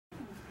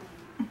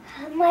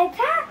My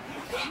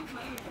puppy.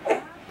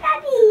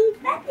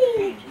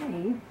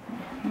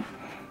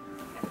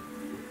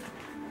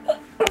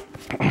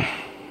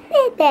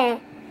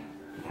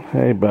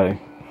 Hey, buddy.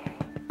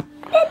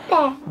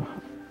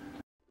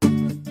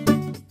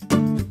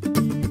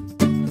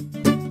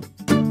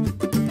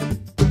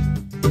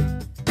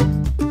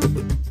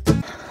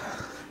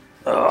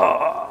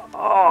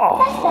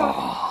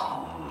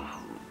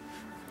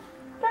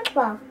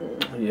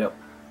 Yep.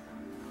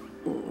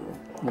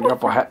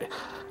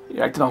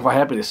 You're acting awful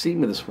happy to see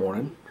me this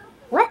morning.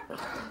 What?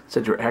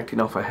 Said you're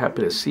acting awful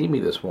happy to see me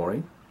this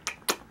morning.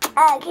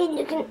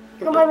 You can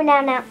put me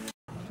down now.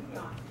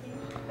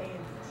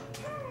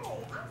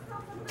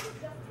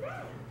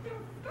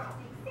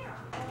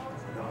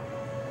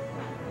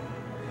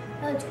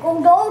 Let's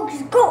go,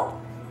 dogs, go!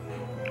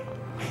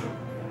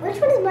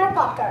 Which one is my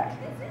Pop-Tart?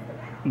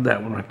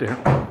 That one right there.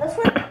 This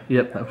one?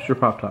 Yep, that was your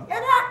Pop-Tart. No,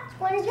 that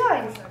one is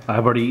yours.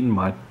 I've already eaten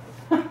mine.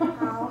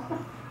 Oh.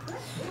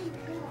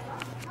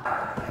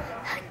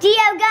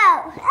 Dio,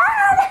 go!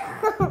 Oh,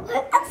 no!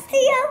 That's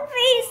DOP,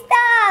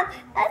 stop!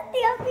 That's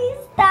DOP,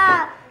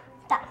 stop!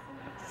 Stop.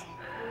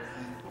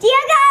 Dio,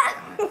 go!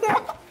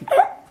 Stop!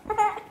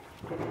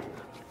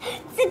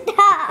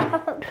 Stop!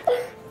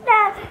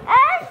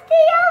 That's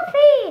DOP!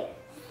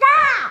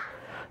 Stop!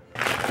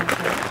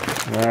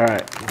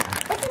 Alright.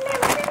 What's in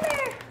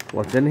there?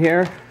 What's in there? What's in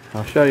here?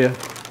 I'll show you.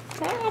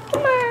 Come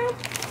on.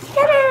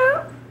 Come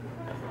out.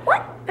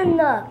 What in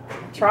the?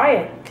 Try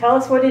it. Tell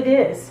us what it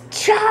is.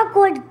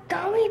 Chocolate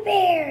gummy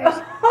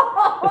bears.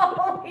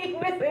 Oh, he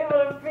was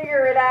able to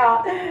figure it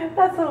out.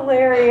 That's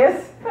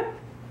hilarious.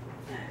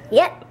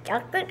 Yep,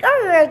 chocolate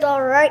gummy bears,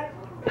 all right.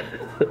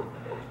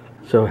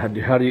 So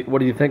what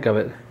do you think of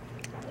it?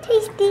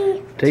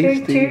 Tasty.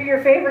 Tasty. Two of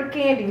your favorite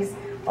candies,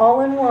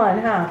 all in one,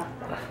 huh?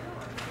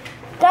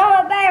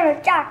 Gummy bear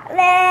with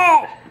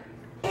chocolate.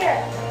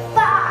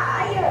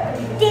 Fire,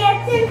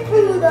 dancing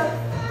through the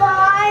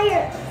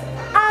fire.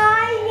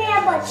 I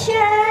am a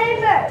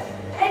chamber,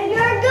 and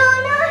you're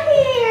gonna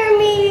hear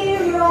me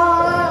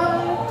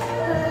wrong.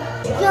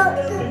 Don't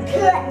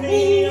cut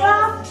me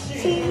off.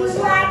 She was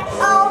like,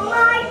 oh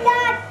my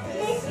God,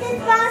 this is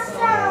my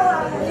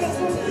song.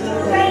 Listen to the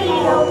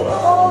radio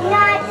all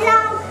night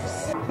long.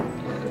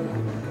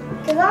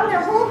 'Cause I'm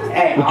gonna hold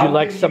this. Would you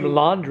like some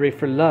laundry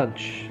for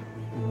lunch?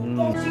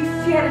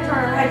 She had to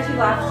turn her head. She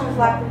laughed. She was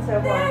laughing so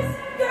hard. This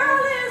girl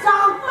is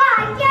on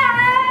fire.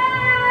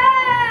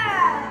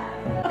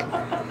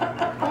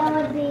 That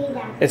would be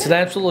that. It's an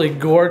absolutely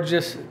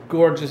gorgeous,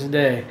 gorgeous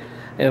day,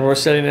 and we're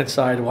sitting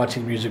inside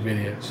watching music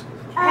videos.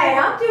 Hey,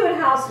 I'm doing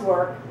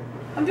housework.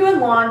 I'm doing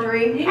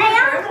laundry. Hey,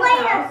 I'm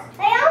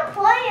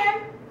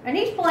playing. And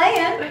he's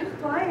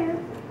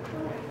playing.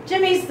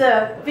 Jimmy's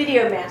the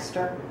video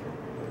master.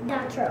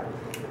 Not true.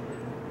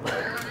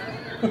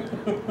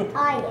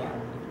 I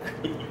am.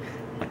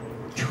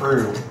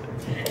 True.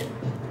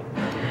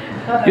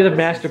 You're the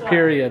master,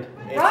 period.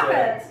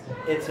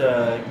 It's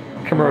a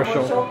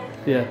Commercial.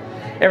 Yeah.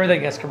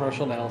 Everything has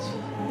commercial now.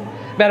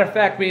 Matter of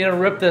fact, we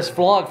interrupt this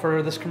vlog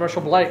for this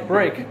commercial break.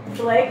 Blake,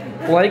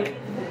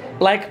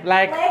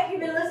 you've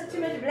been listening to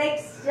Mr. Blake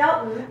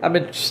Shelton. I've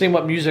been seeing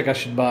what music I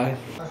should buy.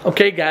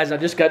 Okay guys, I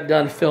just got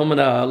done filming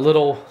a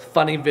little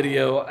funny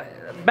video.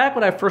 Back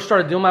when I first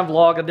started doing my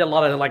vlog, I did a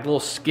lot of like little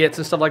skits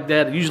and stuff like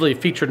that. It usually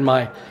featured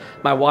my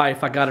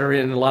wife. I got her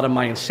in a lot of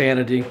my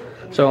insanity.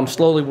 So I'm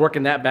slowly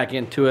working that back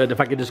into it,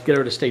 if I could just get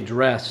her to stay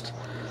dressed.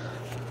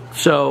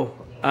 So,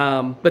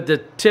 but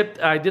the tip,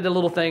 I did a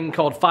little thing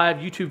called 5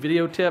 YouTube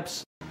video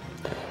tips.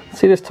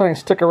 See this tiny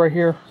sticker right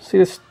here? See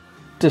this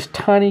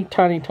tiny,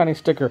 tiny, tiny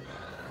sticker?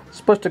 It's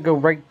supposed to go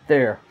right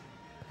there.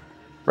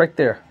 Right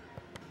there.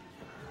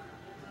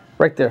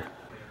 Right there.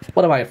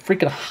 What am I, a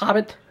freaking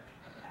hobbit?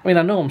 I mean,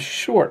 I know I'm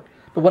short,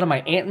 but what am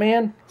I,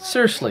 Ant-Man?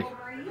 Seriously.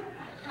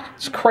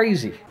 It's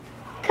crazy.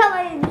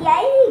 Color the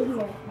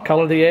eggs.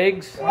 Color the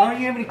eggs? Why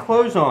don't you have any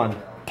clothes on?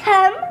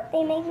 Come.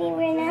 They make me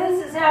wear now.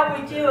 This is how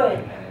we do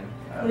it.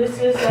 This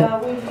is how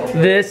we do it.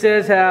 This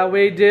is how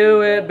we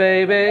do it,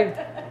 baby.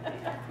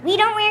 We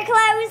don't wear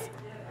clothes.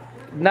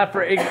 Not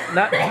for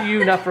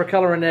you, not for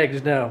coloring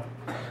eggs, no.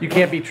 You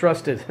can't be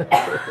trusted. Yes,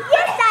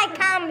 I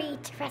can be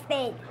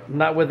trusted.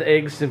 Not with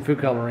eggs and food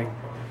coloring.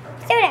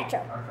 So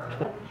natural.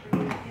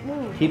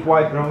 Keep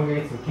wiping. I'm gonna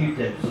get some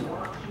Q-tips.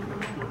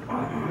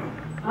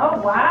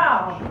 Oh,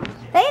 wow.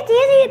 It's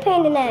easy to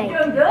paint tonight. You're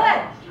doing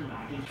good.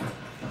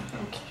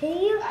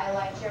 Okay. I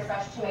liked your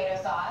fresh tomato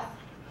sauce.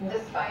 The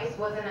spice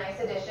was a nice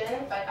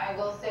addition, but I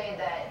will say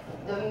that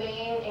the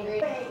main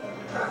ingredient...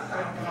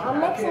 I'm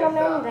mixing them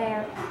in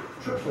there.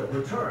 See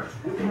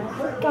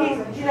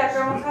that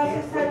grandma's house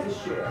you said?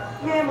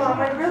 Yeah, Mom,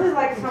 I'd really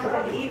like something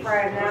to eat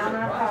right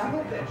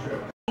now.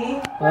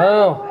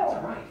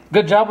 Oh,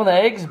 good job on the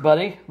eggs,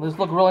 buddy. Those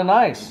look really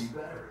nice.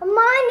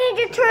 My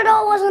Ninja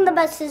Turtle wasn't the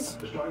best as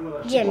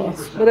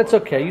Jimmy's. But it's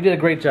okay. You did a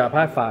great job.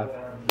 High five.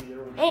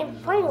 Ain't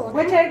funny.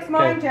 Which egg's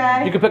mine,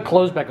 Jay? You can put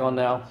clothes back on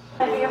now.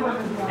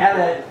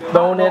 that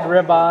Bone-in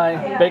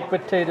ribeye, baked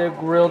potato,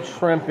 grilled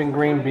shrimp, and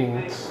green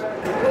beans.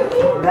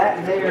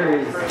 there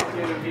is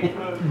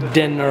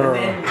dinner.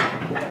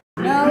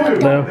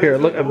 No, here,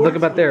 look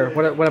about there.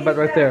 What about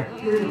right there?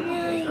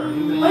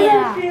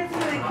 Yeah. They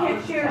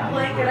can't share a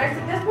blanket. I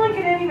said, this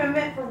blanket ain't even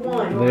meant for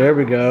one. There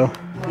we go.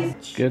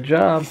 Good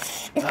job.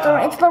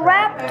 It's the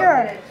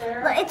raptor.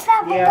 It's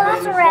that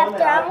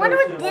velociraptor. I wonder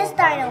what this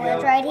dino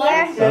is right here.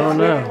 I don't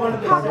know. I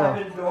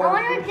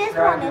wonder what this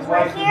one is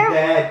right here.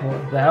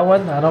 That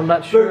one? I'm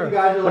not sure.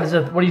 What is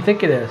it? What do you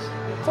think it is?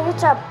 I think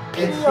it's a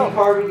Pio.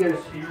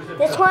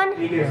 This one? I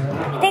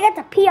think it's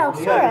a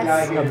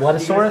Piosaurus. A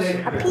whatasaurus?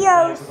 A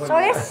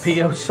Piosaurus?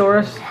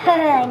 Piosaurus?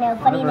 I know,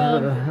 funny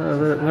name.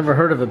 I've never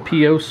heard of a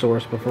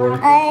Piosaurus before.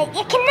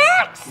 It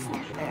connects.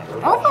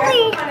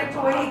 Hopefully. What kind of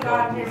toy he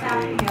got in his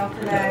Happy Meal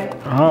today.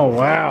 Oh,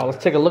 wow.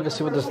 Let's take a look and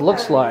see what this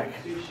looks like.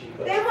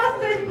 They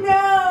must have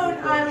known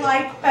I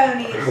like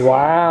ponies.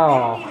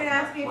 Wow. They didn't even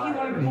ask me if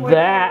you wanted to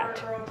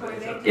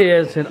That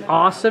is an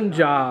awesome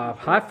job.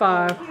 High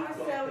five. He was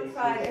so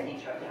excited.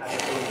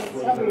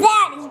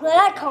 That is what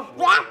I call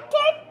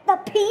Raptor the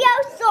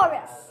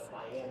Piosaurus.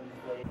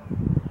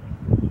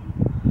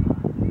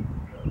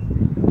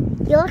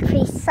 You look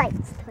pretty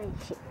psyched,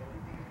 don't you?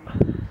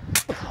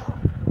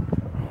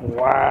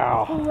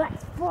 Wow.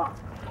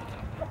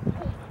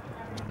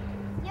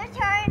 Your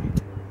turn.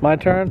 My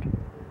turn?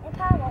 And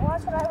Papa,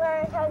 watch what I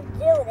learned how to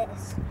do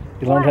this.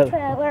 You learned Watch how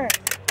what I learned.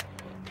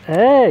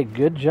 Hey,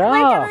 good I job.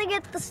 gotta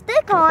get the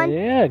stick on.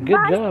 Yeah,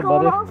 good job,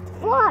 buddy. Off the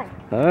fly.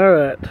 All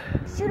right.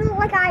 Shoot it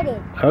like I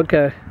did.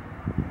 Okay.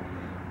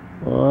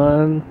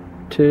 1,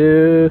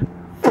 2,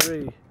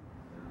 3.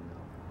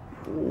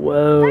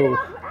 Whoa.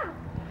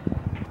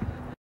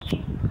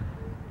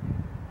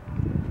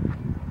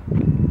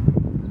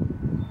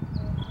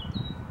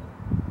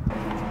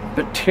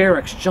 But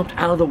Terex jumped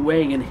out of the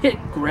way and hit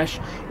Gresh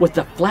with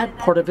the flat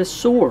part of his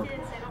sword.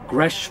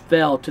 Gresh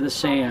fell to the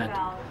sand.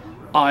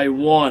 I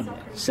won,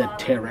 said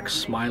Terex,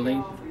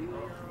 smiling.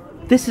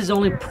 This is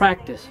only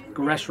practice,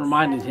 Gresh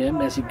reminded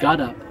him as he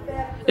got up.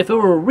 If it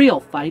were a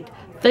real fight,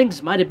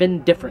 things might have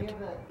been different.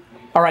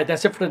 All right,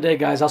 that's it for today,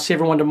 guys. I'll see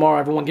everyone tomorrow.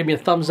 Everyone give me a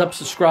thumbs up,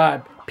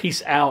 subscribe.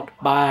 Peace out.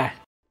 Bye.